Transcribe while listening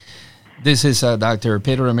This is Dr.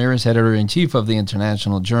 Pedro Ramirez, Editor-in-Chief of the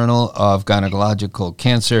International Journal of Gynecological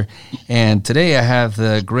Cancer. And today I have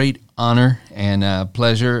the great honor and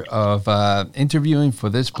pleasure of interviewing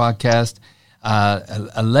for this podcast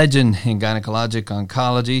a legend in gynecologic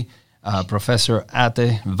oncology, Professor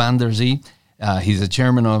Ate van der Zee. He's the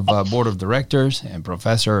chairman of Board of Directors and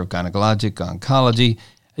Professor of Gynecologic Oncology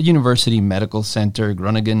at University Medical Center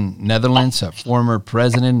Groningen, Netherlands, a former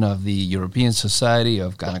president of the European Society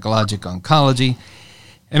of Gynecologic Oncology.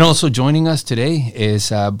 And also joining us today is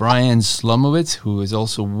Brian Slomovitz, who is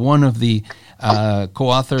also one of the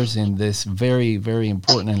co-authors in this very, very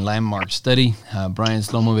important and landmark study. Brian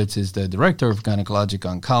Slomovitz is the Director of Gynecologic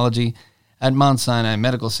Oncology at Mount Sinai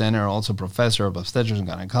Medical Center, also Professor of Obstetrics and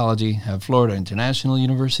Gynecology at Florida International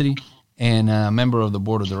University, and a member of the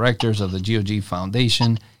Board of Directors of the GOG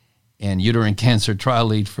Foundation and Uterine Cancer Trial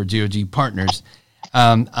Lead for GOG Partners.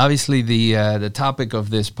 Obviously, the topic of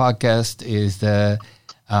this podcast is the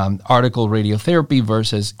article Radiotherapy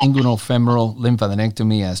versus inguinofemoral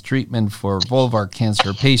lymphadenectomy as treatment for vulvar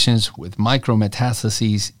cancer patients with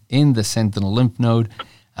micrometastases in the sentinel lymph node,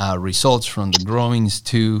 results from the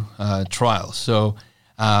GROINSS-V-II trial. So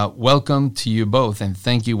welcome to you both, and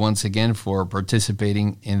thank you once again for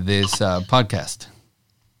participating in this podcast.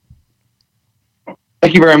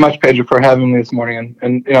 Thank you very much, Pedro, for having me this morning.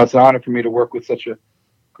 And it's an honor for me to work with such a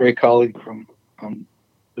great colleague from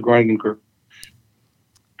the Groningen group.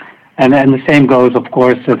 And the same goes, of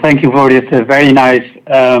course. Thank you for this very nice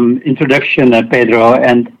introduction, Pedro.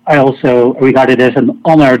 And I also regard it as an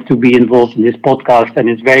honor to be involved in this podcast. And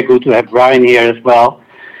it's very good to have Brian here as well.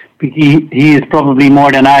 He is probably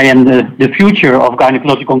more than I am the future of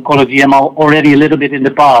gynecologic oncology. I'm already a little bit in the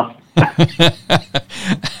past.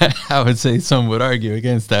 I would say some would argue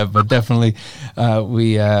against that, but definitely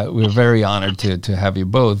we're very honored to have you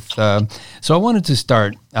both. So I wanted to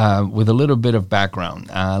start with a little bit of background.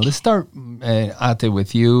 Let's start, Ate,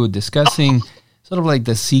 with you discussing sort of like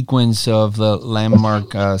the sequence of the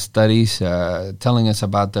landmark studies, telling us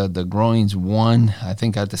about the GROINSS-I. I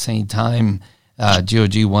think at the same time,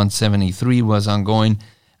 GOG 173 was ongoing.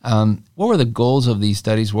 What were the goals of these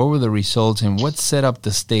studies? What were the results, and what set up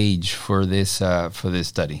the stage for this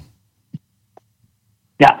study?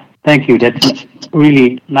 Yeah, thank you. That's a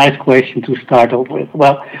really nice question to start off with.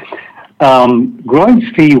 Well,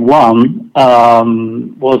 GROINSS-V-I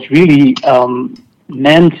was really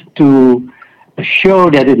meant to show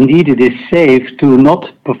that indeed it is safe to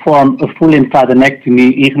not perform a full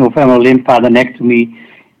lymphadenectomy, inguinofemoral lymphadenectomy,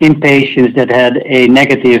 in patients that had a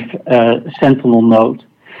negative sentinel node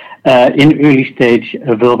in early stage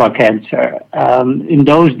vulvar cancer. In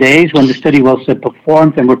those days, when the study was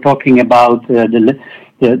performed, and we're talking about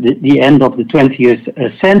the end of the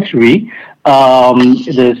 20th century,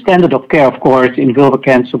 the standard of care, of course, in vulvar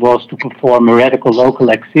cancer was to perform a radical local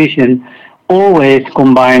excision, always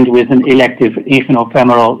combined with an elective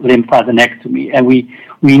inguinofemoral lymphadenectomy. And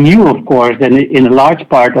we knew, of course, that in a large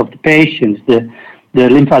part of the patients, the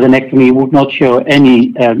lymphadenectomy would not show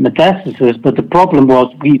any metastasis, but the problem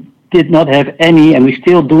was we did not have any, and we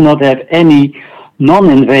still do not have any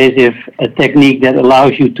non-invasive technique that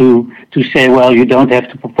allows you to say, well, you don't have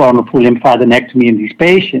to perform a full lymphadenectomy in these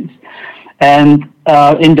patients. And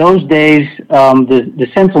in those days, the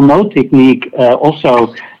sentinel node technique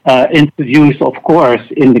also introduced, of course,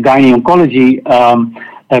 in the gynecology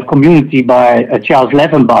community by Charles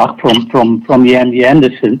Levenbach from the MD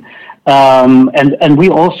Anderson. And we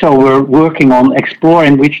also were working on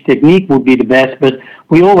exploring which technique would be the best, but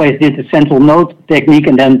we always did the sentinel node technique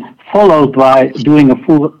and then followed by doing a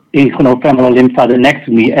full inguinofemoral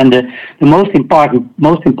lymphadenectomy. And the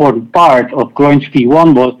most important part of GROINSS-V-I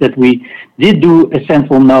was that we did do a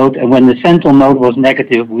sentinel node, and when the sentinel node was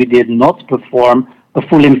negative, we did not perform a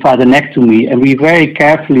full lymphadenectomy. And we very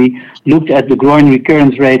carefully looked at the groin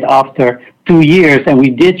recurrence rate after 2 years, and we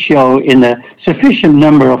did show in a sufficient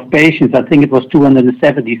number of patients, I think it was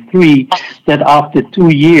 273, that after 2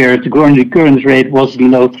 years, the groin recurrence rate was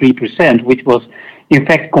below 3%, which was in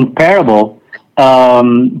fact comparable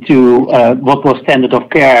to what was standard of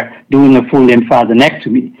care doing a full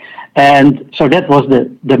lymphadenectomy. And so that was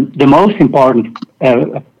the most important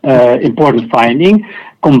finding,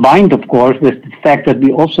 combined, of course, with the fact that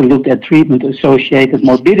we also looked at treatment-associated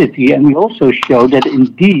morbidity, and we also showed that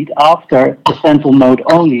indeed, after the sentinel node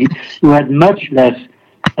only, you had much less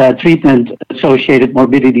treatment-associated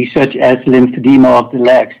morbidity, such as lymphedema of the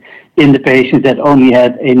legs, in the patients that only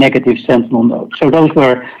had a negative sentinel node. So those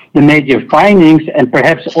were the major findings, and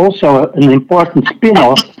perhaps also an important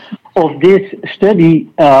spin-off of this study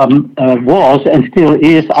was and still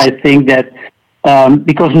is, I think, that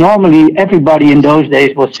Because normally everybody in those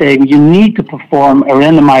days was saying you need to perform a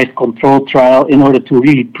randomized control trial in order to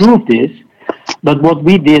really prove this. But what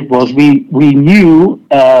we did was we knew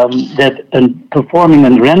that performing a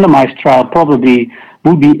randomized trial probably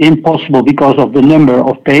would be impossible because of the number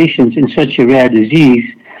of patients in such a rare disease.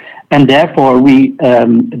 And therefore, we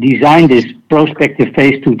designed this prospective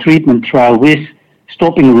phase 2 treatment trial with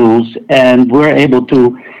stopping rules, and we're able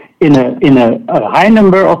to, in a high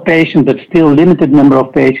number of patients, but still limited number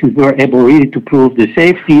of patients, we're able really to prove the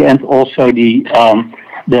safety and also the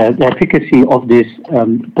efficacy of this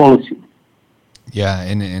policy. Yeah,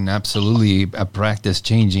 and absolutely a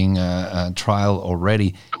practice-changing trial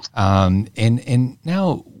already. And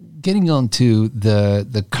now getting on to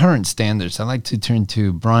the current standards, I'd like to turn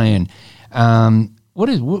to Brian. What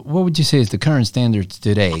would you say is the current standards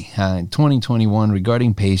today in 2021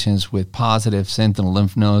 regarding patients with positive sentinel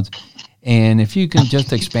lymph nodes? And if you can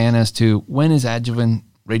just expand as to when is adjuvant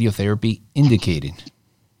radiotherapy indicated?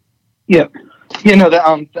 Yeah,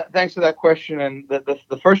 thanks for that question. And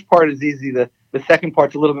the first part is easy. The second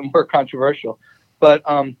part's a little bit more controversial. But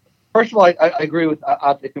first of all, I agree with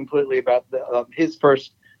Ate completely about his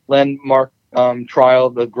first landmark trial,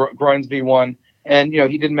 the GROINSS-V-I. And,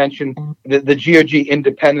 he did mention the GOG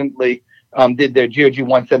independently did their GOG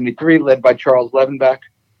 173, led by Charles Levenbach,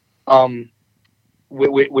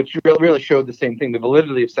 which really showed the same thing, the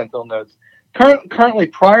validity of sentinel nodes. Currently,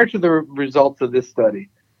 prior to the results of this study,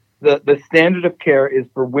 the standard of care is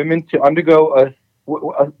for women to undergo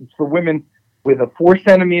for women with a 4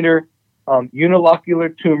 centimeter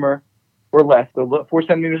unilocular tumor or less, so 4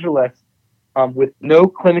 centimeters or less, with no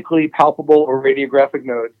clinically palpable or radiographic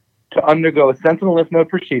nodes, to undergo a sentinel lymph node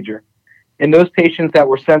procedure. In those patients that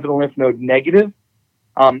were sentinel lymph node negative,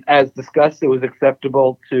 as discussed, it was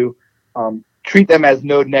acceptable to treat them as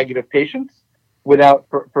node negative patients without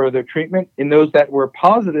further treatment. In those that were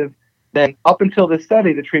positive, then up until this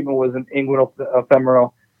study, the treatment was an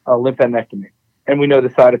inguinofemoral lymphadenectomy. And we know the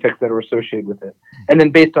side effects that are associated with it. And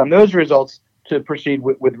then based on those results, to proceed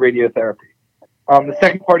with radiotherapy. The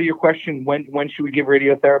second part of your question, when should we give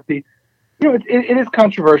radiotherapy? It is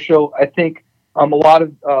controversial. I think a lot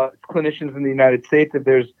of clinicians in the United States, if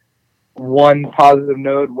there's one positive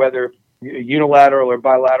node, whether unilateral or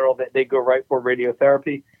bilateral, that they go right for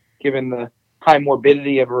radiotherapy, given the high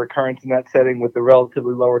morbidity of a recurrence in that setting with the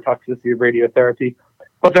relatively lower toxicity of radiotherapy.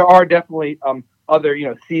 But there are definitely other,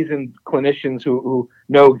 seasoned clinicians who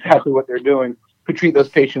know exactly what they're doing, who treat those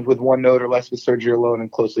patients with one node or less with surgery alone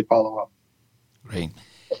and closely follow up. Great.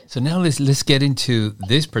 So now let's get into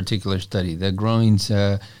this particular study, the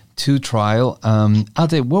GROINSS-V-II trial.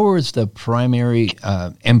 Ate, what was the primary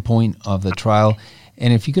endpoint of the trial?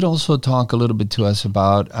 And if you could also talk a little bit to us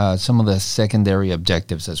about some of the secondary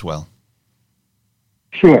objectives as well.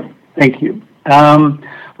 Sure. Thank you.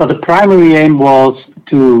 Well, the primary aim was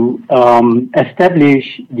to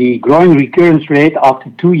establish the growing recurrence rate after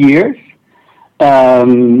 2 years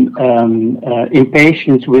in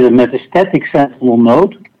patients with a metastatic sentinel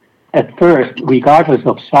node, at first, regardless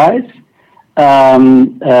of size,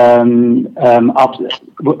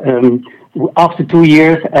 after 2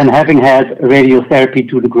 years and having had radiotherapy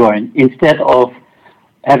to the groin, instead of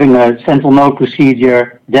having a sentinel node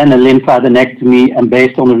procedure, then a lymphadenectomy, and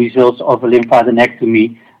based on the results of a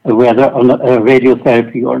lymphadenectomy, whether on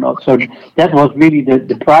radiotherapy or not. So that was really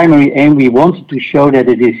the primary aim. We wanted to show that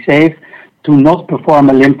it is safe to not perform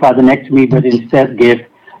a lymphadenectomy, but instead give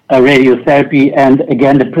a radiotherapy. And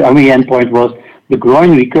again, the primary endpoint was the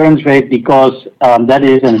groin recurrence rate, because that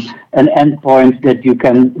is an endpoint that you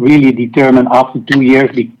can really determine after 2 years,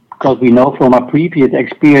 because we know from our previous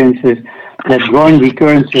experiences that groin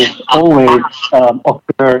recurrences always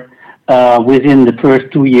occur within the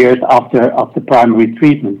first 2 years after primary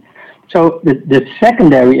treatment. So the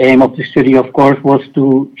secondary aim of the study, of course, was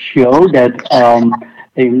to show that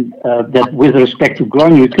that with respect to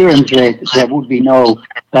groin recurrence rate, there would be no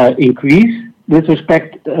increase with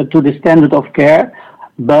respect to the standard of care.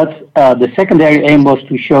 But the secondary aim was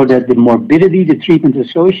to show that the morbidity, the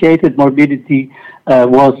treatment-associated morbidity,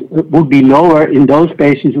 would be lower in those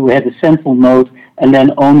patients who had a sentinel node and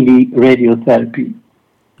then only radiotherapy,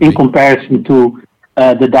 in comparison to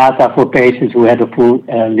the data for patients who had a full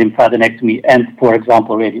lymphadenectomy and, for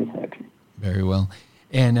example, radiotherapy. Very well.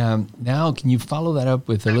 And now, can you follow that up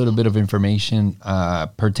with a little bit of information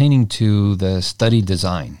pertaining to the study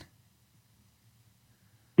design?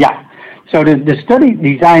 Yeah. So the study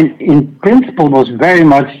design, in principle, was very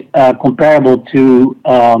much comparable to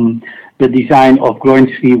the design of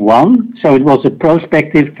GROINSS-V-I. So it was a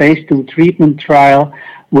prospective phase 2 treatment trial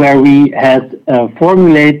where we had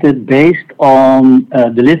formulated based on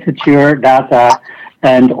the literature data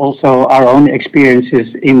and also our own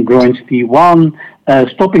experiences in GROINSS-V-I,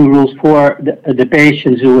 stopping rules for the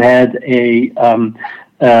patients who had a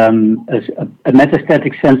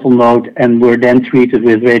metastatic sentinel node and were then treated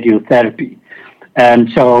with radiotherapy. And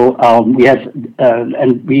so we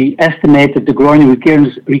estimated the groin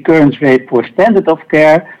recurrence rate for standard of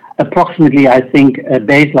care, approximately, I think,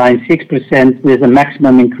 baseline 6% with a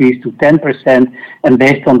maximum increase to 10%. And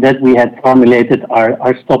based on that, we had formulated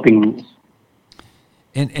our stopping rules.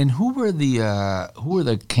 And who were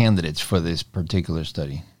the candidates for this particular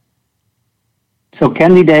study? So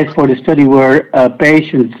candidates for the study were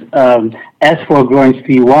patients, as for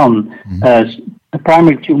GROINSS-V-I, a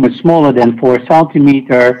primary tumor smaller than 4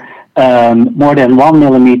 centimeter, more than 1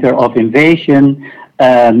 millimeter of invasion,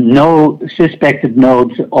 no suspected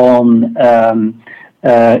nodes on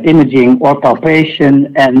imaging or palpation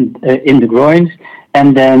and in the groins, and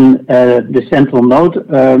then the sentinel node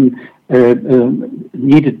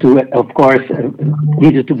needed to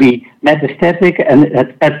be metastatic, and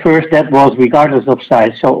at first that was regardless of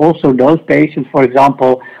size. So also those patients, for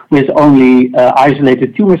example, with only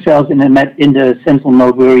isolated tumor cells in the sentinel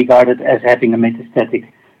node were regarded as having a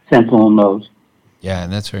metastatic sentinel node. Yeah,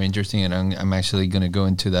 and that's very interesting, and I'm actually going to go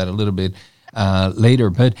into that a little bit later.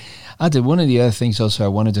 But Ate, one of the other things also I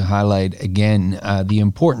wanted to highlight again, the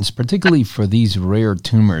importance, particularly for these rare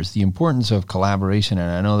tumors, the importance of collaboration.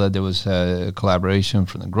 And I know that there was a collaboration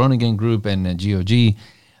from the Groningen group and the GOG.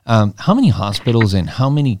 How many hospitals and how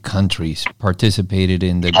many countries participated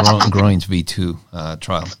in the GROINSS-V-II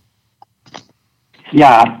trial?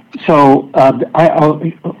 Yeah, so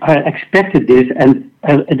I expected this, and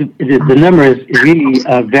the number is really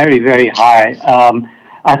very, very high.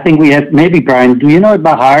 I think we have, maybe Brian, do you know it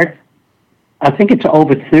by heart? I think it's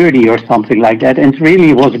over 30 or something like that, and it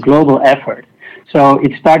really was a global effort. So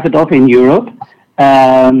it started off in Europe,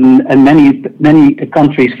 and many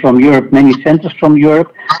countries from Europe, many centers from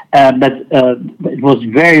Europe, but it was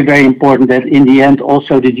very, very important that in the end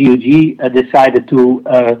also the GOG decided to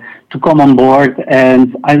come on board.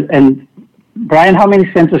 And Brian, how many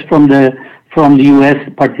centers from the US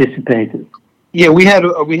participated? Yeah, we had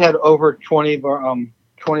over 20 of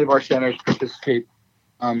our centers participate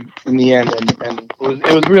in the end, and it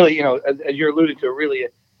was really, as you alluded to, really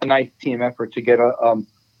a nice team effort to get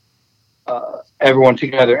everyone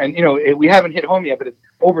together. And we haven't hit home yet, but it's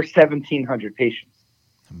over 1,700 patients.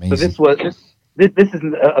 Amazing. So this is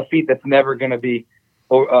a feat that's never going to be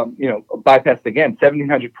bypassed again.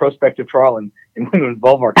 1,700 prospective trial in women with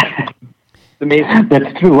vulvar cancer. It's amazing.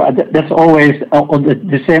 That's true. That's always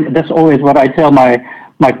the same. That's always what I tell my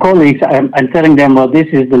colleagues. I'm telling them, well, this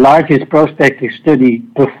is the largest prospective study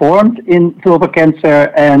performed in vulvar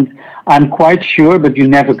cancer, and I'm quite sure, but you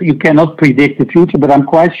cannot predict the future, but I'm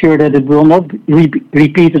quite sure that it will not be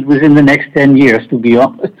repeated within the next 10 years, to be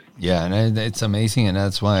honest. Yeah, and it's amazing, and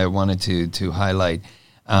that's why I wanted to highlight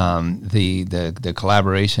the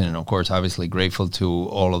collaboration, and of course, obviously grateful to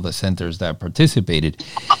all of the centers that participated.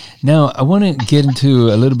 Now, I want to get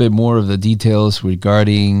into a little bit more of the details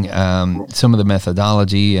regarding some of the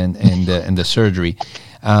methodology and the surgery.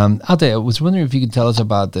 Ate, I was wondering if you could tell us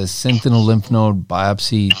about the sentinel lymph node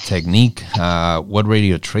biopsy technique, what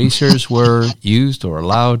radiotracers were used or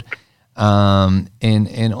allowed,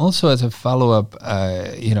 and also as a follow-up,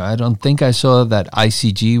 I don't think I saw that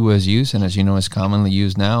ICG was used, and as you know, is commonly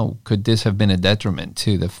used now. Could this have been a detriment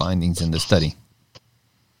to the findings in the study?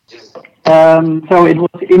 So it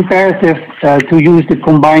was imperative to use the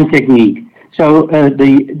combined technique. So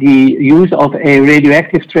the use of a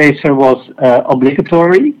radioactive tracer was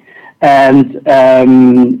obligatory, and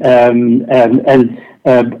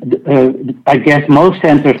I guess most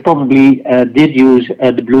centers probably did use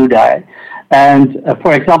the blue dye. And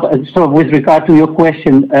for example, so with regard to your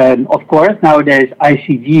question, of course, nowadays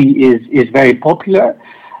ICG is very popular.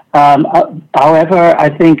 However, I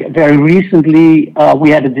think very recently we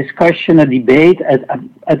had a discussion, a debate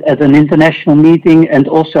at an international meeting, and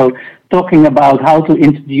also talking about how to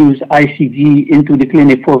introduce ICG into the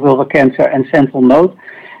clinic for vulvar cancer and sentinel node.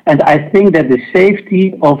 And I think that the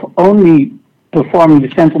safety of only performing the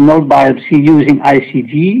sentinel node biopsy using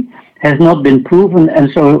ICG has not been proven,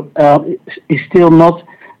 and so is still not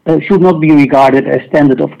should not be regarded as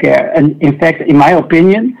standard of care. And in fact, in my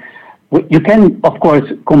opinion, you can, of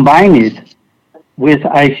course, combine it with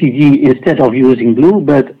ICG instead of using blue,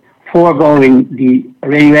 but foregoing the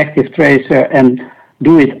radioactive tracer and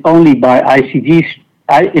do it only by ICG,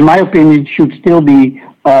 in my opinion, should still be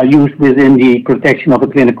used within the protection of a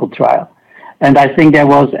clinical trial. And I think there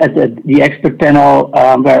was at the expert panel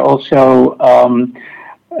where also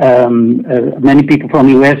many people from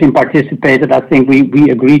the US participated. I think we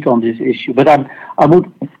agreed on this issue. But I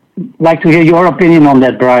would like to hear your opinion on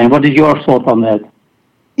that, Brian. What is your thought on that?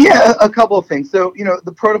 Yeah, a couple of things. So,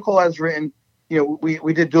 the protocol as written,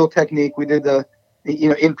 we did dual technique. We did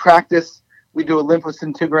in practice, we do a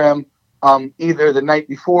lymphoscintigram either the night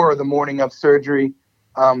before or the morning of surgery.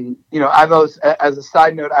 I've always, as a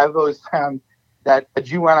side note, I've always found that a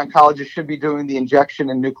GYN oncologist should be doing the injection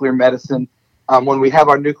in nuclear medicine. When we have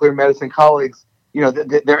our nuclear medicine colleagues,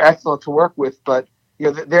 they're excellent to work with, but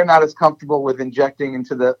they're not as comfortable with injecting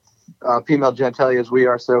into the female genitalia as we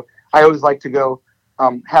are. So I always like to go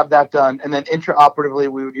have that done, and then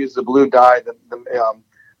intraoperatively we would use the blue dye,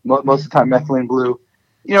 most of the time methylene blue.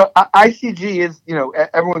 ICG is,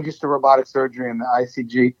 everyone gets to robotic surgery in the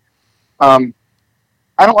ICG.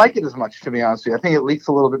 I don't like it as much, to be honest with you. I think it leaks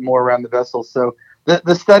a little bit more around the vessels. So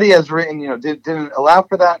the study as written, didn't allow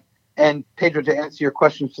for that. And Pedro, to answer your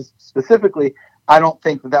question specifically, I don't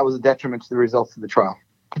think that was a detriment to the results of the trial.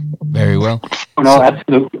 Very well. No,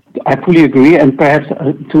 absolutely. I fully agree. And perhaps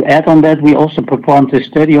to add on that, we also performed a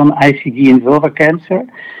study on ICG in vulvar cancer.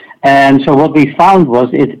 And so what we found was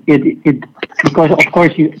it because of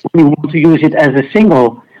course you want to use it as a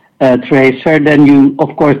single tracer, then you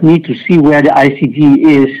of course need to see where the ICG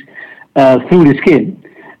is through the skin,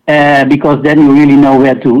 because then you really know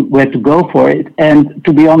where to go for it. And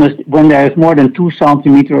to be honest, when there is more than 2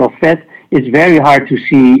 centimeters of fat, it's very hard to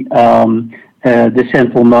see the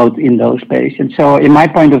central node in those patients. So in my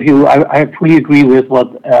point of view, I fully agree with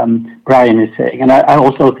what Brian is saying, and I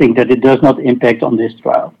also think that it does not impact on this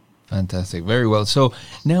trial. Fantastic. Very well. So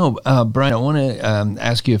now, Brian, I want to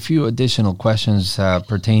ask you a few additional questions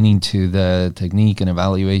pertaining to the technique and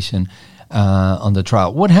evaluation on the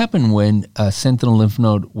trial. What happened when a sentinel lymph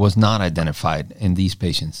node was not identified in these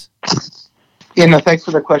patients? Yeah, no, thanks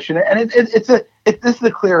for the question. And this is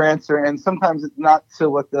a clear answer, and sometimes it's not so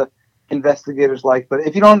what the investigators like. But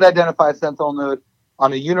if you don't identify a sentinel node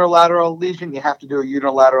on a unilateral lesion, you have to do a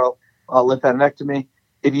unilateral lymphadenectomy.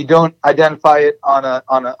 If you don't identify it on a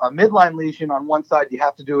midline lesion on one side, you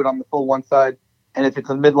have to do it on the full one side. And if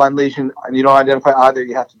it's a midline lesion and you don't identify either,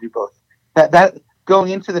 you have to do both. That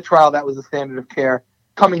going into the trial, that was the standard of care.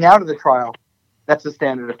 Coming out of the trial, that's the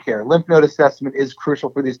standard of care. Lymph node assessment is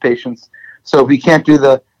crucial for these patients. So if we can't do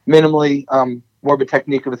the minimally morbid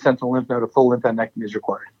technique of a sentinel lymph node, a full lymphadenectomy is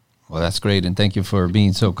required. Well, that's great, and thank you for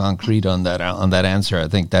being so concrete on that answer. I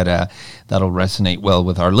think that that'll resonate well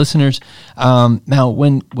with our listeners. Now,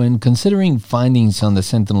 when considering findings on the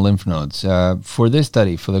sentinel lymph nodes for this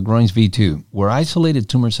study, for the GROINSS-V-II, were isolated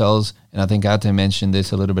tumor cells, and I think Ate mentioned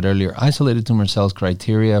this a little bit earlier, isolated tumor cells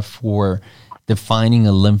criteria for defining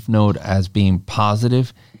a lymph node as being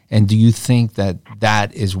positive, and do you think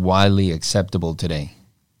that is widely acceptable today?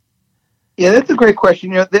 Yeah, that's a great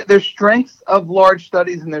question. There's strengths of large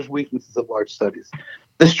studies and there's weaknesses of large studies.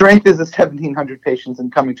 The strength is the 1,700 patients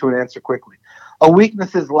and coming to an answer quickly. A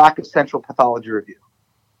weakness is lack of central pathology review,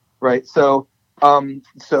 right? So to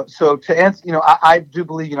answer, I do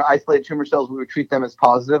believe, isolated tumor cells, we would treat them as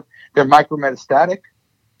positive. They're micrometastatic.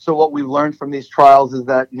 So what we've learned from these trials is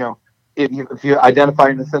that, if you identify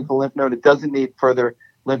in the sentinel lymph node, it doesn't need further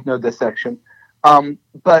lymph node dissection.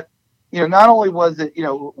 But not only was it,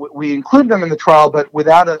 we included them in the trial, but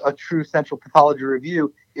without a true central pathology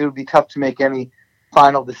review, it would be tough to make any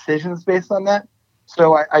final decisions based on that.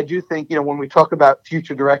 So I do think, when we talk about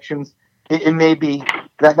future directions, it may be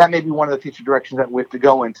that may be one of the future directions that we have to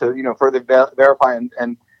go into, further verify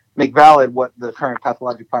and make valid what the current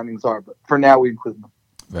pathologic findings are. But for now, we include them.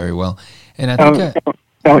 Very well. And I think...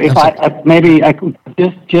 So if I could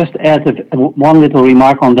just add one little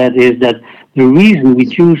remark on that is that the reason we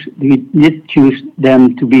did choose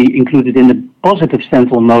them to be included in the positive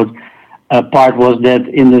sentinel node part was that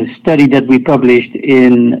in the study that we published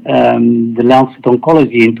in the Lancet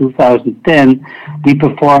Oncology in 2010, we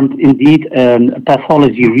performed indeed a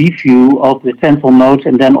pathology review of the sentinel nodes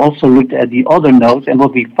and then also looked at the other nodes. And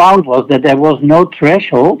what we found was that there was no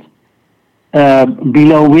threshold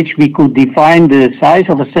below which we could define the size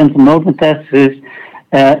of a sentinel node metastasis,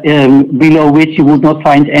 below which you would not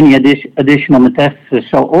find any additional metastasis.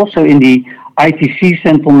 So also in the ITC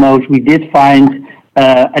sentinel nodes, we did find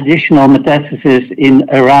additional metastasis in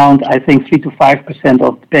around, I think, 3 to 5%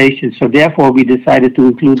 of the patients. So therefore, we decided to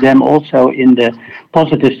include them also in the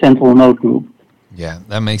positive sentinel node group. Yeah,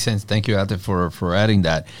 that makes sense. Thank you, Ate, for adding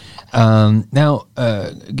that. Now,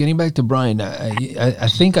 getting back to Brian, I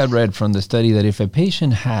think I read from the study that if a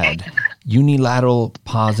patient had unilateral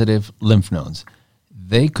positive lymph nodes,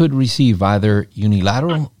 they could receive either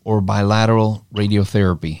unilateral or bilateral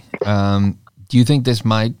radiotherapy. Do you think this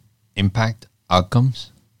might impact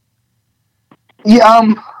outcomes? Yeah,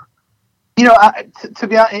 to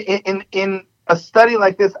be honest, in a study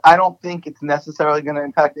like this, I don't think it's necessarily going to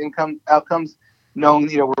impact outcomes. Knowing,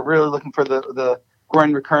 we're really looking for the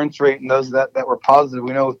groin recurrence rate, and those that were positive,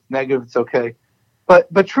 we know it's negative, it's okay.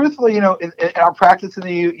 But truthfully, in our practice in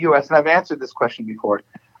the U.S., and I've answered this question before,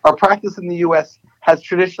 our practice in the U.S. has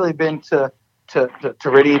traditionally been to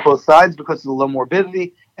radiate both sides because of the low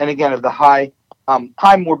morbidity, and again, of the high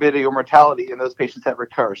morbidity or mortality in those patients that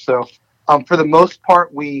recur. So, for the most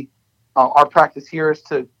part, our practice here is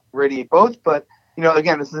to radiate both. But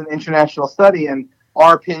again, this is an international study, and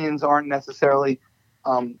our opinions aren't necessarily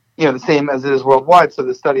the same as it is worldwide. So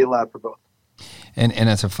the study allowed for both. And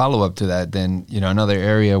as a follow-up to that, then, another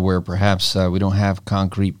area where perhaps we don't have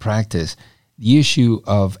concrete practice, the issue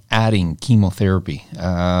of adding chemotherapy.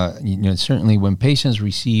 Certainly when patients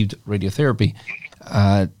received radiotherapy,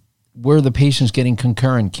 were the patients getting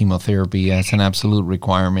concurrent chemotherapy as an absolute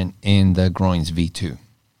requirement in the GROINSS-V-II?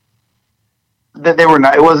 That they were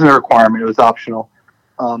not. It wasn't a requirement. It was optional.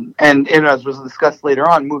 And as was discussed later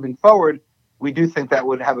on, moving forward, we do think that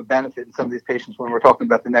would have a benefit in some of these patients when we're talking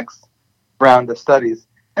about the next round of studies.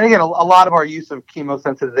 And again, a lot of our use of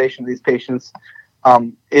chemosensitization of these patients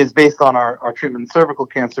is based on our treatment in cervical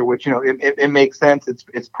cancer, which, it makes sense.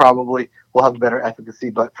 It's probably will have better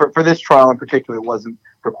efficacy. But for this trial in particular, it wasn't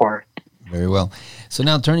required. Very well. So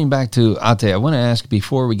now turning back to Ate, I want to ask,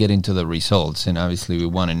 before we get into the results, and obviously we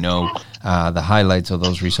want to know the highlights of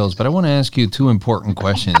those results, but I want to ask you two important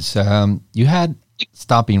questions. You had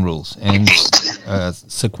stopping rules and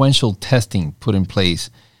sequential testing put in place.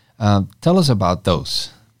 Tell us about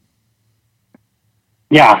those.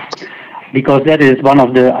 Yeah, because that is one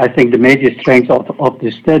of the major strengths of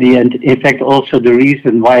the study, and in fact also the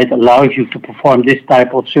reason why it allows you to perform this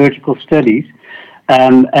type of surgical studies.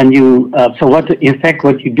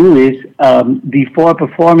 What you do is, before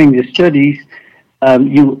performing the studies,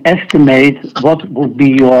 you estimate what would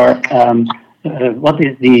be your, what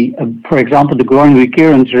is for example, the groin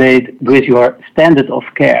recurrence rate with your standard of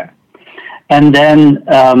care. And then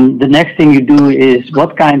the next thing you do is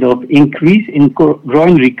what kind of increase in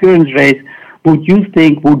groin recurrence rate would you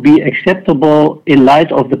think would be acceptable in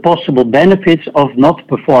light of the possible benefits of not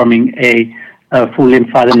performing a full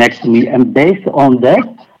lymphadenectomy. And based on that,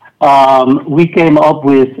 we came up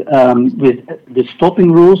with the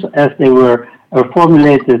stopping rules as they were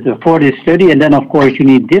formulated for this study. And then, of course, you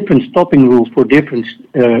need different stopping rules for different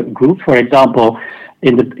groups. For example,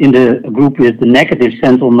 in the group with the negative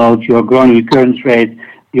sentinel nodes, your groin recurrence rate,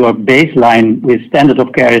 your baseline with standard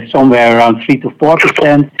of care is somewhere around 3 to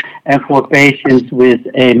 4%. And for patients with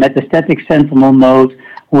a metastatic sentinel node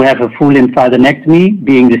who have a full lymphadenectomy,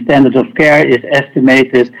 being the standard of care, is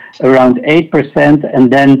estimated around 8%. And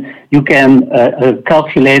then you can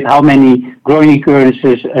calculate how many groin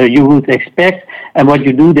recurrences you would expect. And what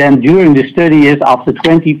you do then during the study is after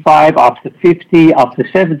 25, after 50, after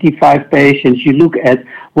 75 patients, you look at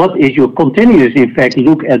what is your continuous effect.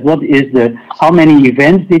 Look at what is how many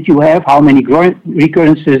events did you have, how many groin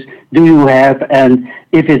recurrences do you have, and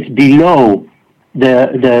if it's below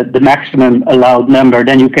the maximum allowed number,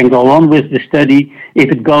 then you can go on with the study. If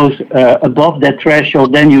it goes above that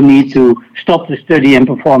threshold, then you need to stop the study and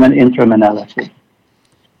perform an interim analysis.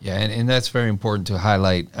 Yeah, and that's very important to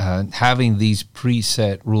highlight. Having these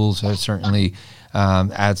preset rules certainly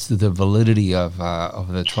adds to the validity of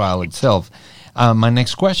the trial itself. My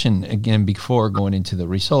next question, again, before going into the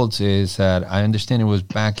results, is that I understand it was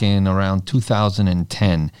back in around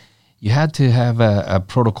 2010. You had to have a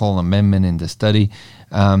protocol amendment in the study.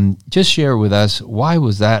 Just share with us, why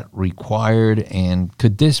was that required, and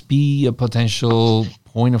could this be a potential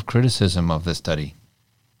point of criticism of the study?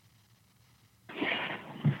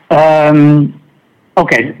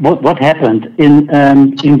 Okay, what happened?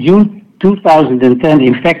 In June 2010,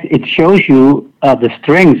 in fact, it shows you the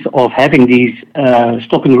strength of having these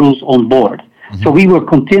stopping rules on board. So we were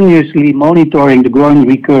continuously monitoring the groin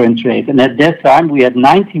recurrence rate, and at that time we had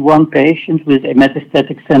 91 patients with a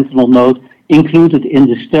metastatic sentinel node included in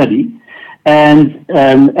the study. And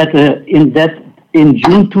in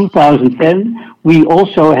June 2010, we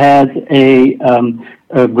also had a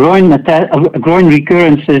groin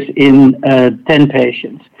recurrences in 10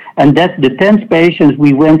 patients, and that the 10th patients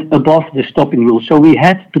we went above the stopping rule, so we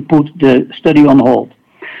had to put the study on hold.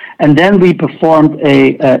 And then we performed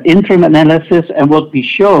a interim analysis, and what we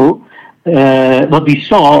show what we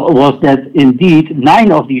saw was that indeed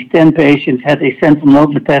 9 of these 10 patients had a sentinel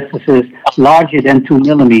node metastasis larger than 2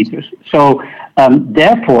 millimeters. So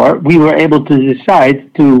therefore, we were able to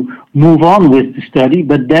decide to move on with the study,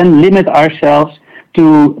 but then limit ourselves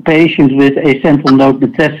to patients with a sentinel node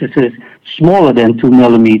metastasis smaller than 2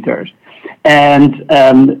 millimeters. And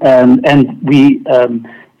we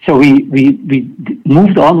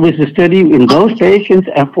moved on with the study in those patients,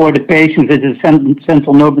 and for the patients with a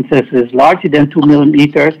sentinel node metastasis larger than 2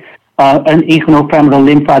 millimeters, an inguinofemoral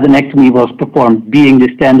lymphadenectomy was performed, being the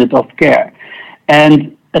standard of care.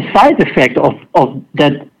 And a side effect of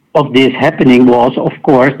this happening was, of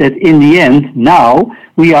course, that in the end, now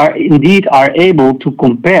we are able to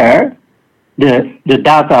compare the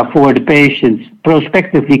data for the patients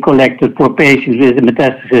prospectively collected for patients with a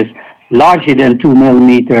metastasis larger than 2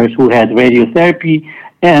 millimeters who had radiotherapy,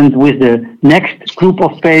 and with the next group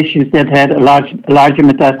of patients that had a larger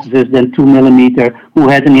metastasis than 2 millimeter who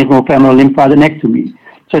had an inguinofemoral lymphadenectomy.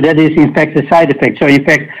 So that is in fact a side effect. So in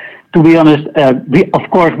fact, to be honest,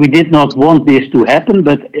 we did not want this to happen,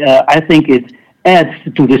 but I think it adds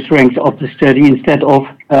to the strength of the study instead of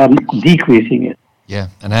decreasing it. Yeah,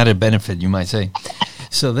 an added benefit, you might say.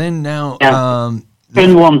 So then now...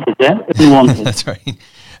 Unwanted, Unwanted. That's right.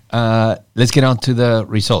 Let's get on to the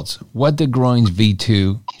results. What did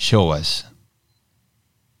GROINSS-V-II show us?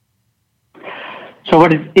 So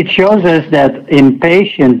what it shows us that in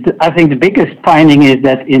patients, I think the biggest finding is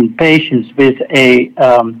that in patients with a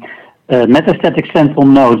metastatic sentinel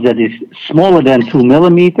node that is smaller than 2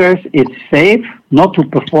 millimeters, it's safe not to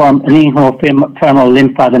perform an inguinofemoral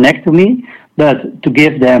lymphadenectomy, but to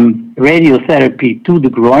give them radiotherapy to the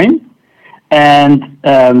groin. And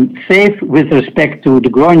safe with respect to the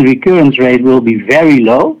groin recurrence rate will be very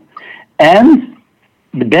low. And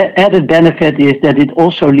the added benefit is that it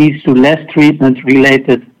also leads to less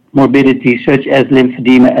treatment-related morbidity, such as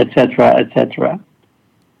lymphedema, etc., etc.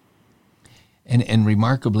 And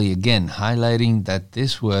remarkably, again, highlighting that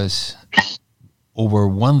this was over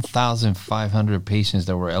 1,500 patients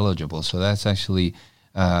that were eligible. So that's actually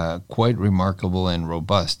quite remarkable and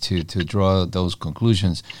robust to draw those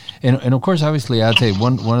conclusions. And of course, obviously, I'd say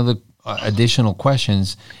one of the additional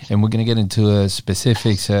questions, and we're going to get into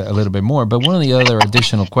specifics a little bit more, but one of the other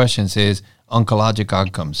additional questions is oncologic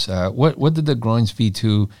outcomes. What did the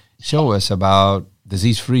GROINSS-V-II show us about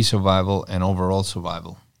disease-free survival and overall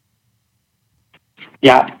survival?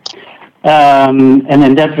 Yeah. And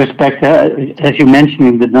in that respect, as you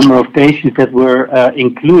mentioned, the number of patients that were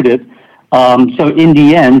included. So in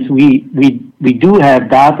the end, we do have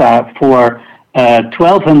data for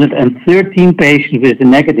 1,213 patients with a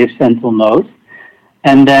negative sentinel node,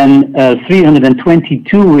 and then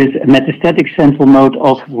 322 with a metastatic sentinel node,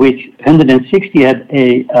 of which 160 had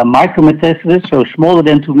a micrometastasis, so smaller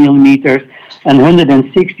than 2 millimeters, and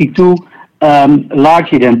 162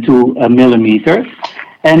 larger than 2 millimeters.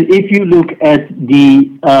 And if you look at the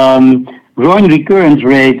groin recurrence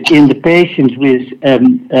rate in the patients with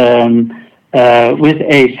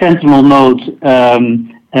a sentinel node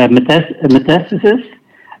metastasis,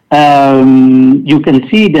 you can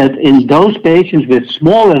see that in those patients with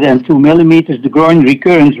smaller than 2 millimeters, the groin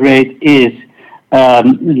recurrence rate is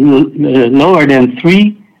lower than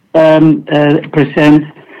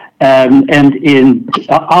 3%, and in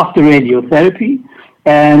after radiotherapy,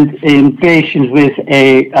 and in patients with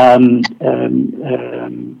a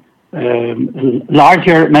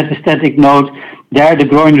larger metastatic node, there the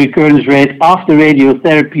groin recurrence rate after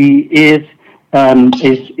radiotherapy is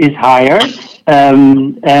higher,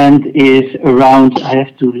 and is around, I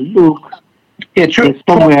have to look. Yeah, true.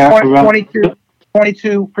 Somewhere around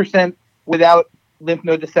 22% without lymph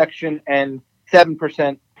node dissection and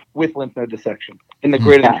 7% with lymph node dissection in the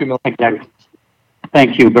greater than 2 millimeters. Exactly.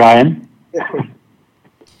 Thank you, Brian.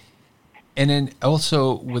 And then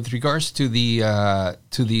also with regards to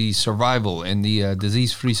the survival and the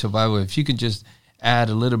disease-free survival, if you could just add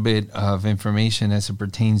a little bit of information as it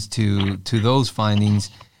pertains to those findings,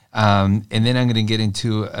 and then I'm going to get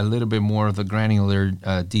into a little bit more of the granular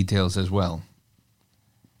details as well.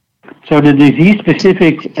 So the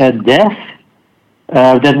disease-specific death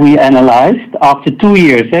that we analyzed after 2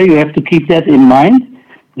 years, you have to keep that in mind.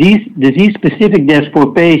 These disease-specific deaths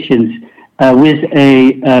for patients with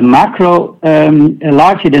a macro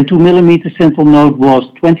larger than 2 millimeter sentinel node was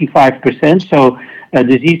 25%. So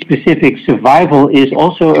disease-specific survival is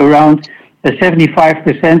also around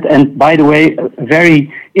 75%. And by the way, a very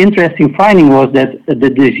interesting finding was that the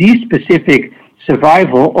disease-specific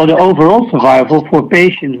survival, or the overall survival for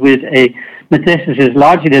patients with a metastasis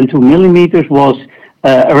larger than 2 millimeters, was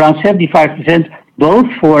around 75% both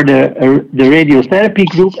for the radiotherapy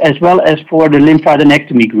group as well as for the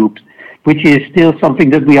lymphadenectomy group, which is still something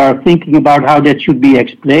that we are thinking about how that should be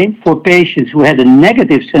explained. For patients who had a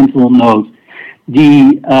negative sentinel node,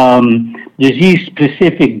 the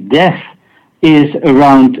disease-specific death is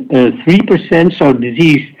around 3%, so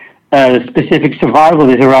disease-specific survival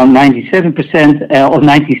is around 97% or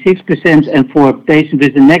 96%, and for patients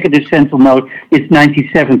with a negative sentinel node, it's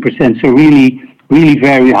 97%, so really, really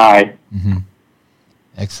very high. Mm-hmm.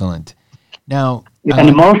 Excellent. Now, and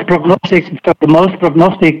the most prognostic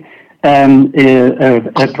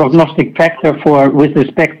factor with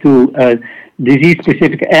respect to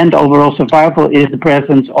disease-specific and overall survival is the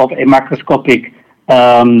presence of a macroscopic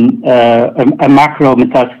a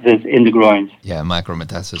macrometastasis in the groins. Yeah,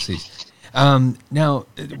 macrometastases. Now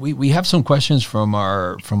we have some questions from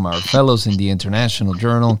our fellows in the International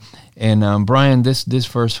Journal, and Brian, this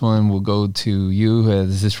first one will go to you.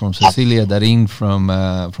 This is from Cecilia Darin from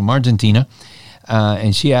Argentina,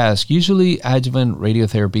 and she asks: usually adjuvant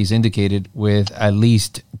radiotherapy is indicated with at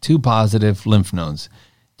least 2 positive lymph nodes.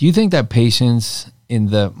 Do you think that patients in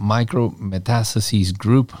the micrometastases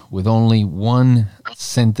group with only 1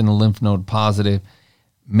 sentinel lymph node positive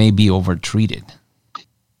may be overtreated?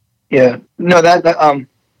 Yeah, no,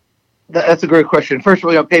 that's a great question. First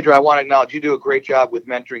of all, Pedro, I want to acknowledge you do a great job with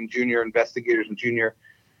mentoring junior investigators and junior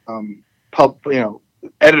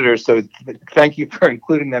editors. So thank you for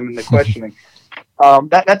including them in the questioning.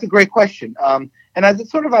 That's a great question. And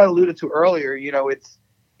as I alluded to earlier,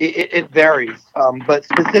 it varies. But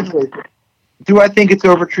specifically, do I think it's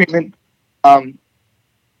overtreatment?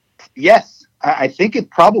 Yes, I think it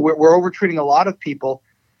probably. We're overtreating a lot of people.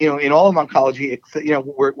 In all of oncology,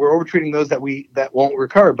 we're overtreating those that won't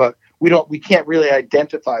recur, but we can't really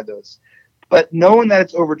identify those. But knowing that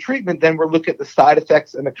it's overtreatment, then we're looking at the side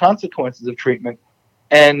effects and the consequences of treatment.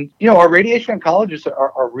 And our radiation oncologists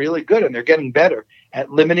are really good, and they're getting better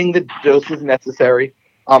at limiting the doses necessary.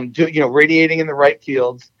 Radiating in the right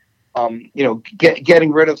fields.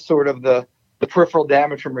 Getting rid of sort of the peripheral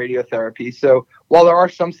damage from radiotherapy. So while there are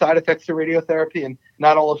some side effects to radiotherapy, and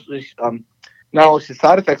not only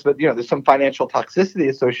side effects, but there's some financial toxicity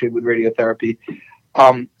associated with radiotherapy.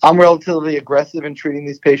 I'm relatively aggressive in treating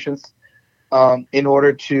these patients in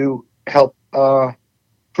order to help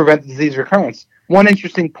prevent the disease recurrence. One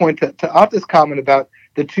interesting point to Ate's comment about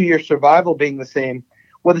the 2-year survival being the same,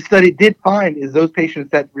 what the study did find is those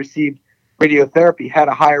patients that received radiotherapy had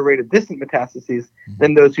a higher rate of distant metastases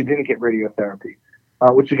than those who didn't get radiotherapy,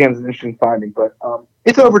 which again is an interesting finding. But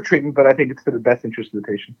it's overtreatment, but I think it's for the best interest of the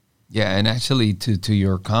patient. Yeah, and actually to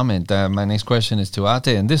your comment, my next question is to Ate,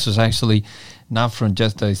 and this was actually not from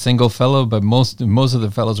just a single fellow, but most of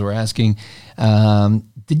the fellows were asking,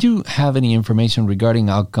 did you have any information regarding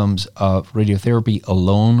outcomes of radiotherapy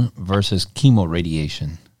alone versus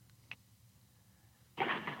chemoradiation?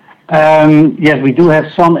 Yes, we do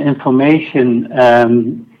have some information.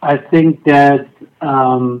 I think that,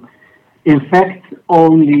 in fact,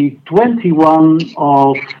 only 21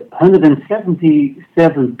 of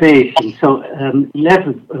 177 patients, so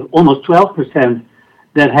almost 12%,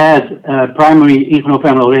 that had primary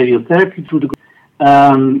inguinofemoral radiotherapy through the group.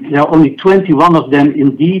 Only 21 of them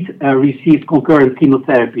indeed received concurrent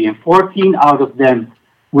chemotherapy, and 14 out of them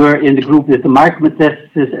were in the group with the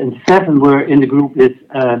micrometastasis, and 7 were in the group with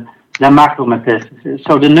the macrometastasis.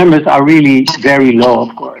 So the numbers are really very low,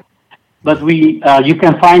 of course. But you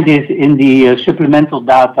can find this in the supplemental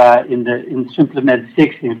data in supplement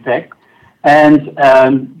 6, in fact. And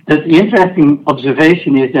the interesting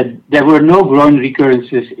observation is that there were no groin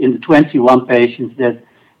recurrences in the 21 patients that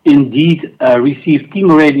indeed received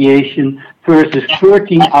chemoradiation versus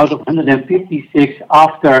 13 out of 156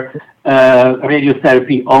 after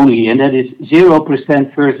radiotherapy only, and that is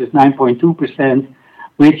 0% versus 9.2%,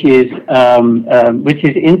 which is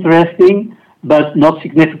interesting, but not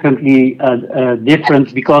significantly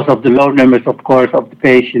different because of the low numbers, of course, of the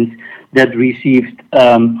patients that received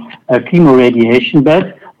chemoradiation.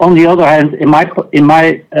 But on the other hand, in my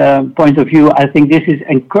point of view, I think this is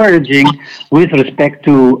encouraging with respect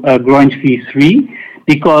to GROINSS-V-III,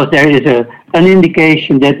 because there is an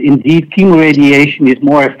indication that indeed chemoradiation is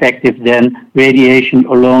more effective than radiation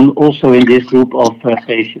alone, also in this group of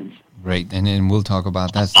patients. Great, and then we'll talk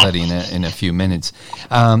about that study in a few minutes.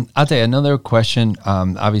 Ate, another question.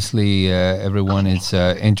 Obviously, everyone is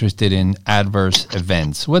interested in adverse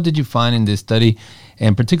events. What did you find in this study,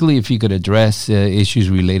 and particularly if you could address issues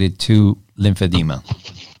related to lymphedema?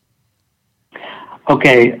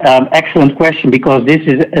 Okay, excellent question, because this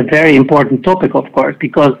is a very important topic, of course,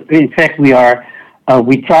 because in fact we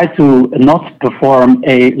try to not perform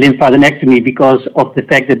a lymphadenectomy because of the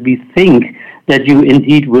fact that we think that you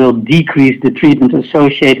indeed will decrease the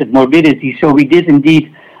treatment-associated morbidity. So we did indeed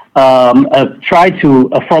try to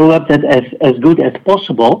follow up that as good as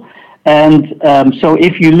possible. And so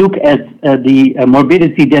if you look at the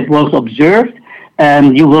morbidity that was observed,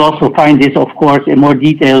 you will also find this, of course, in more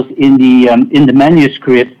details in the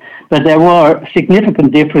manuscript, but there were significant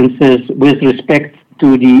differences with respect to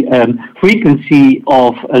the frequency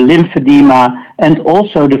of lymphedema and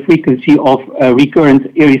also the frequency of recurrent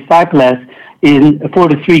erysipelas for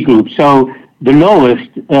the three groups. So the lowest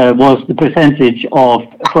was the percentage of,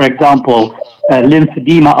 for example,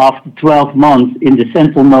 lymphedema after 12 months in the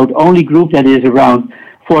sentinel node only group, that is around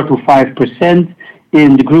 4 to 5%.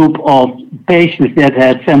 In the group of patients that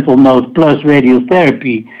had sentinel node plus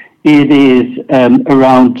radiotherapy, it is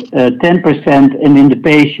around 10%, and in the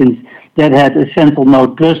patients that had a sentinel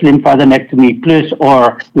node plus lymphadenectomy plus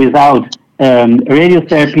or without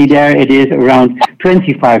radiotherapy, there it is around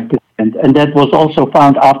 25%. And that was also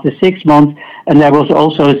found after 6 months, and there was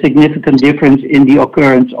also a significant difference in the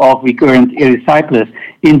occurrence of recurrent erysipelas,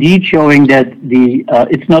 indeed showing that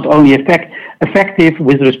it's not only effective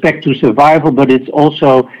with respect to survival, but it's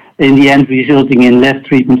also in the end resulting in less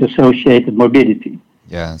treatment-associated morbidity.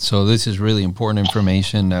 Yeah, so this is really important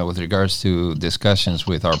information with regards to discussions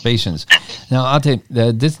with our patients. Now, Ate,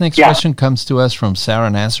 this next question comes to us from Sarah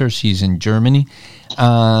Nasser. She's in Germany.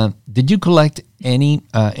 Did you collect any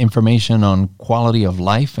information on quality of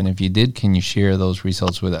life? And if you did, can you share those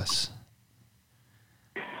results with us?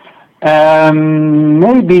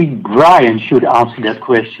 Maybe Brian should answer that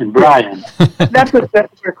question. Brian.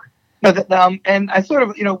 And I sort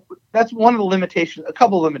of, that's one of the limitations, a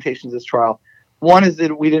couple of limitations of this trial. One is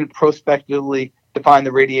that we didn't prospectively define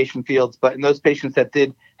the radiation fields, but in those patients that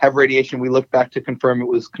did have radiation, we looked back to confirm it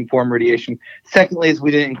was conformed radiation. Secondly, is we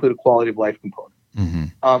didn't include a quality of life component.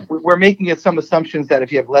 Mm-hmm. We're making some assumptions that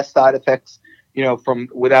if you have less side effects, with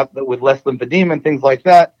less lymphedema and things like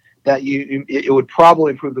that, it would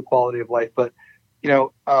probably improve the quality of life. But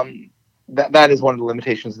that is one of the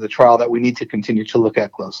limitations of the trial that we need to continue to look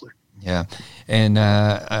at closely. Yeah. And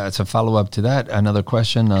as a follow-up to that, another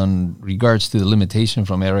question on regards to the limitation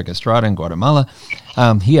from Eric Estrada in Guatemala.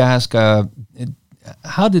 He asked,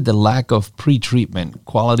 how did the lack of pre-treatment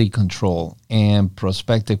quality control and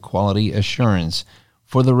prospective quality assurance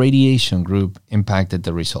for the radiation group impacted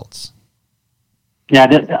the results? Yeah,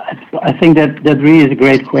 I think that really is a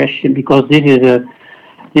great question, because this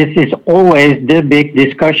is always the big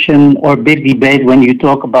discussion or big debate when you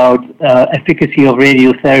talk about efficacy of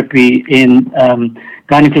radiotherapy in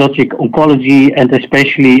gynecologic oncology and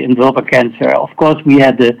especially in vulvar cancer. Of course, we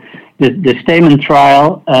had the Stamen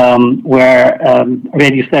trial where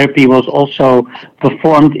radiotherapy was also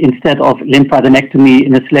performed instead of lymphadenectomy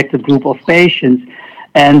in a selected group of patients.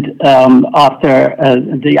 And after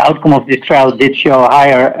the outcome of this trial did show a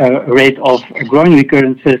higher rate of groin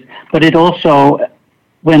recurrences, but it also,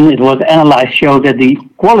 when it was analyzed, showed that the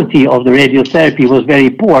quality of the radiotherapy was very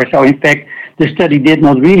poor. So in fact, the study did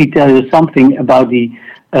not really tell you something about the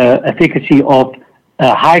efficacy of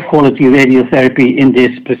high quality radiotherapy in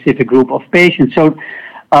this specific group of patients. So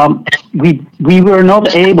we were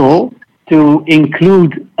not able to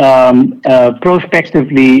include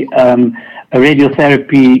prospectively a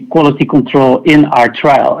radiotherapy quality control in our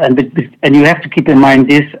trial. And you have to keep in mind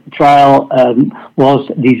this trial was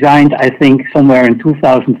designed, I think, somewhere in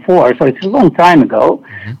 2004. So it's a long time ago,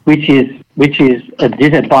 which is a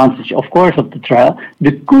disadvantage, of course, of the trial.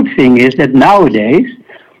 The good thing is that nowadays,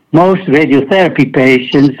 most radiotherapy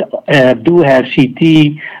patients do have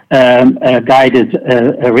CT guided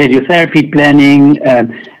radiotherapy planning,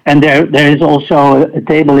 and there is also a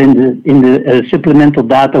table in the supplemental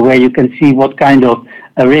data where you can see what kind of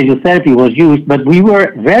radiotherapy was used. But we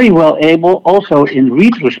were very well able, also in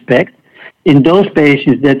retrospect, in those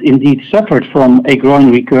patients that indeed suffered from a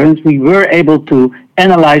groin recurrence, we were able to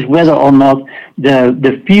analyze whether or not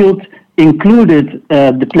the field included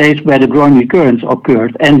the place where the groin recurrence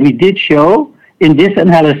occurred. And we did show in this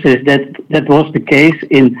analysis that was the case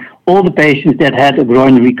in all the patients that had a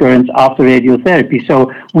groin recurrence after radiotherapy.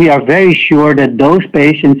 So we are very sure that those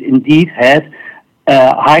patients indeed had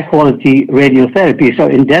high quality radiotherapy. So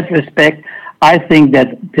in that respect, I think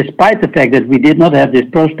that despite the fact that we did not have this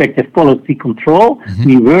prospective quality control,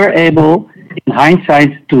 we were able, in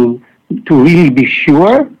hindsight, to really be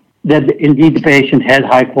sure that indeed the patient had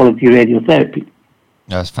high quality radiotherapy.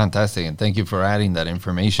 That's fantastic, and thank you for adding that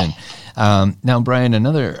information. Now, Brian,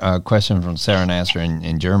 another question from Sarah Nasser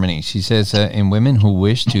in Germany. She says, in women who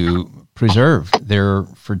wish to preserve their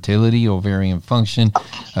fertility, ovarian function.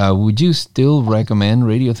 Would you still recommend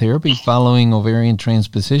radiotherapy following ovarian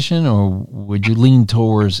transposition, or would you lean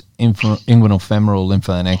towards inguinofemoral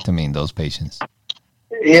lymphadenectomy in those patients?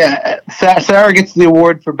 Yeah, Sarah gets the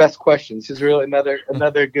award for best questions. This is really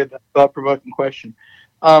another good thought-provoking question.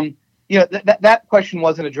 That question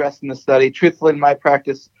wasn't addressed in the study. Truthfully, in my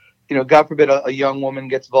practice, God forbid a young woman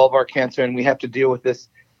gets vulvar cancer and we have to deal with this.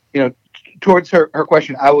 Towards her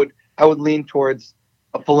question, I would lean towards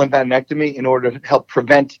a full lymphadenectomy in order to help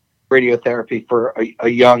prevent radiotherapy for a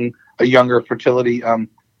younger fertility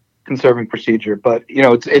conserving procedure. But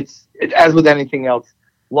it's as with anything else,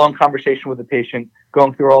 long conversation with the patient,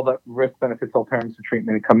 going through all the risk benefits, alternatives to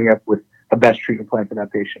treatment, and coming up with a best treatment plan for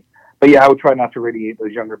that patient. But yeah, I would try not to radiate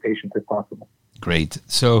those younger patients if possible. Great.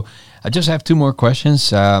 So I just have two more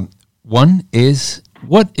questions. One is,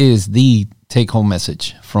 what is the take-home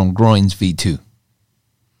message from GROINSS-V-II?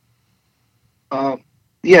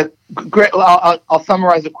 Yeah, great. I'll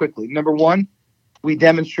summarize it quickly. Number one, we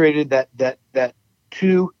demonstrated that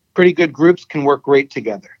two pretty good groups can work great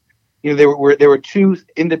together. There were two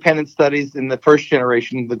independent studies in the first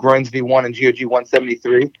generation, the GROINSS-V-I and GOG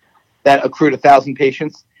 173, that accrued 1,000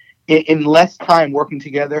 patients. In less time working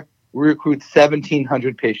together, we recruit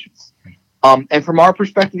 1,700 patients. And from our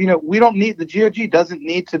perspective, we don't need, the GOG doesn't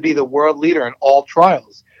need to be the world leader in all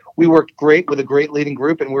trials. We worked great with a great leading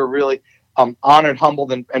group, and we're really honored,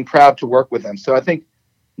 humbled, and proud to work with them. So I think,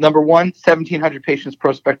 number one, 1,700 patients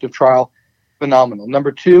prospective trial, phenomenal.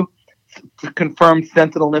 Number two, confirmed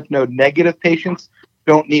sentinel lymph node negative patients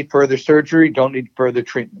don't need further surgery, don't need further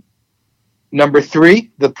treatment. Number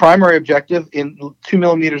three, the primary objective in 2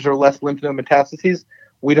 millimeters or less lymph node metastases,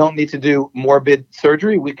 we don't need to do morbid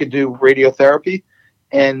surgery. We could do radiotherapy,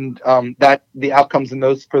 and that the outcomes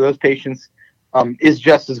for those patients is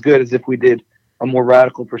just as good as if we did a more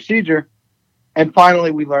radical procedure. And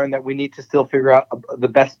finally, we learned that we need to still figure out the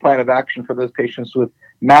best plan of action for those patients with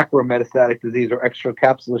macrometastatic disease or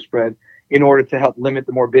extracapsular spread in order to help limit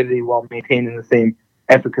the morbidity while maintaining the same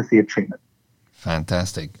efficacy of treatment.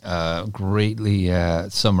 Fantastic. Greatly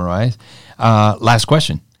summarized. Last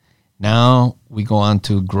question. Now we go on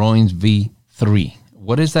to GROINSS-V-III.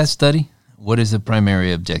 What is that study? What is the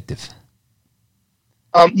primary objective?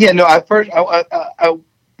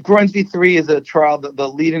 GROINSS-V-III is a trial. The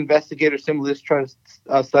lead investigator, similar to this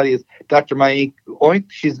study, is Dr. Oonk.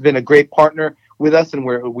 She's been a great partner with us, and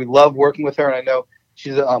we love working with her. And I know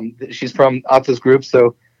she's from Atta's group,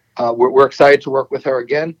 so we're excited to work with her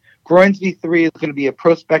again. GROINSS-V-III is going to be a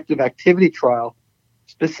prospective activity trial,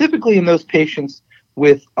 specifically in those patients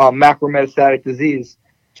with macrometastatic disease,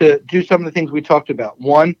 to do some of the things we talked about.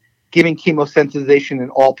 One, giving chemosensitization in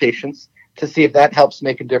all patients to see if that helps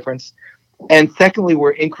make a difference. And secondly,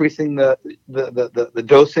 we're increasing the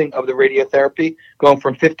dosing of the radiotherapy, going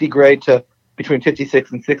from 50 gray to between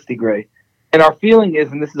 56 and 60 gray. And our feeling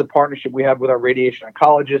is, and this is a partnership we have with our radiation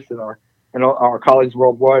oncologists and our colleagues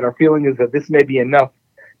worldwide, our feeling is that this may be enough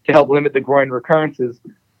to help limit the groin recurrences,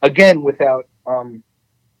 again, without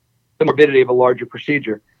the morbidity of a larger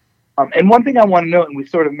procedure. And one thing I want to note, and we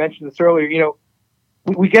sort of mentioned this earlier,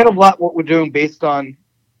 we get a lot what we're doing based on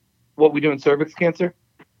what we do in cervix cancer.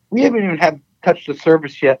 We haven't even touched the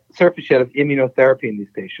surface yet of immunotherapy in these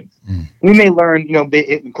patients. We may learn,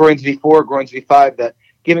 in GROINSS-V-IV, GROINSS-V-V, that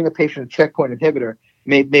giving a patient a checkpoint inhibitor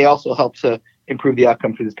may also help to improve the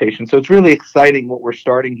outcome for this patient. So it's really exciting what we're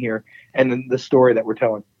starting here and then the story that we're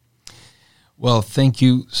telling. Well, thank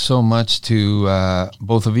you so much to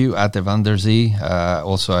both of you, Atte van der Zee,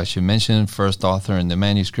 also I should mention, first author in the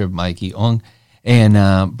manuscript, Mikey Oonk, and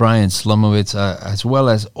Brian Slomovitz, as well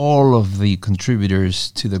as all of the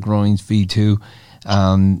contributors to the GROINSS-V-II.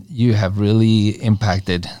 You have really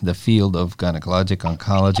impacted the field of gynecologic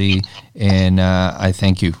oncology, and I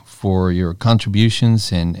thank you for your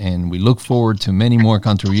contributions, and we look forward to many more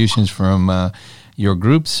contributions from your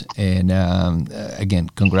groups. And again,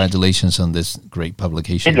 congratulations on this great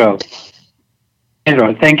publication.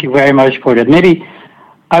 Pedro, thank you very much for that. Maybe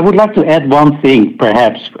I would like to add one thing,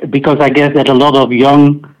 perhaps, because I guess that a lot of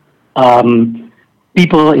young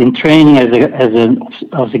people in training as a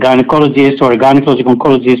gynecologist or a gynecologic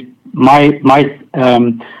oncologist might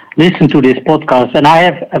listen to this podcast, and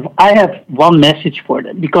I have one message for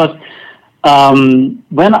them, because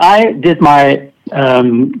when I did my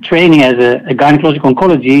training as a gynecologic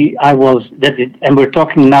oncology, and we're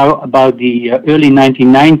talking now about the early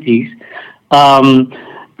 1990s.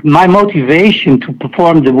 My motivation to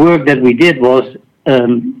perform the work that we did was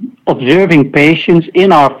observing patients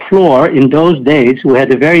in our floor in those days who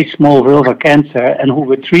had a very small vulvar cancer and who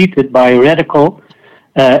were treated by radical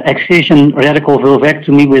excision radical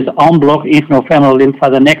vulvectomy with en bloc inguinofemoral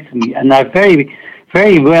lymphadenectomy. And I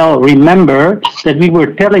very well remember that we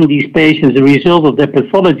were telling these patients the result of their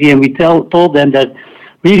pathology, and we told them that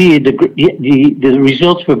really the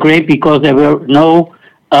results were great because there were no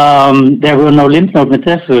lymph node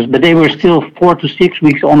metastases, but they were still 4 to 6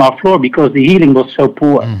 weeks on our floor because the healing was so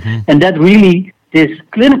poor. Mm-hmm. And that really, this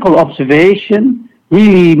clinical observation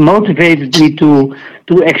really motivated me to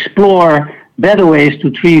explore better ways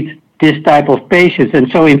to treat this type of patients. And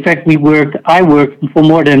so, in fact, I worked for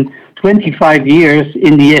more than 25 years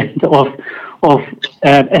in the end of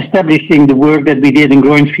establishing the work that we did in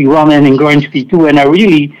GROINSS-V-I and in GROINSS-V-II. And I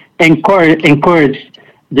really encouraged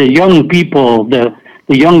the young people, the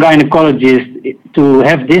young gynecologists, to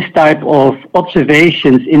have this type of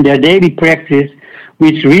observations in their daily practice,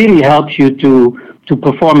 which really helps you to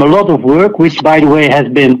perform a lot of work, which, by the way, has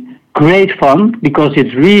been great fun because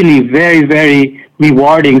it's really very, very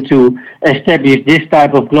rewarding to establish this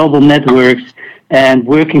type of global networks and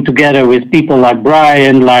working together with people like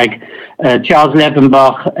Brian, like Charles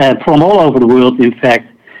Leppenbach, from all over the world, in fact.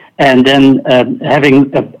 And then having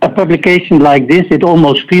a publication like this, it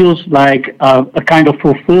almost feels like a kind of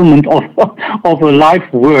fulfillment of a life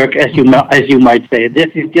work, as you might say.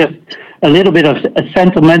 This is just a little bit of a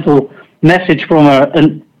sentimental message from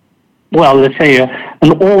an older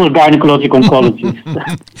gynecologic oncologist.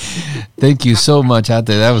 Thank you so much, Ate.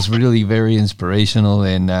 That was really very inspirational,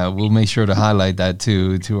 and we'll make sure to highlight that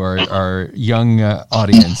to our young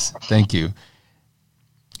audience. Thank you.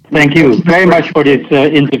 Thank you very much for this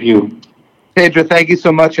interview. Pedro, thank you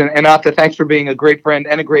so much. And Ate, thanks for being a great friend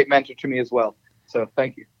and a great mentor to me as well. So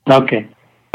thank you. Okay.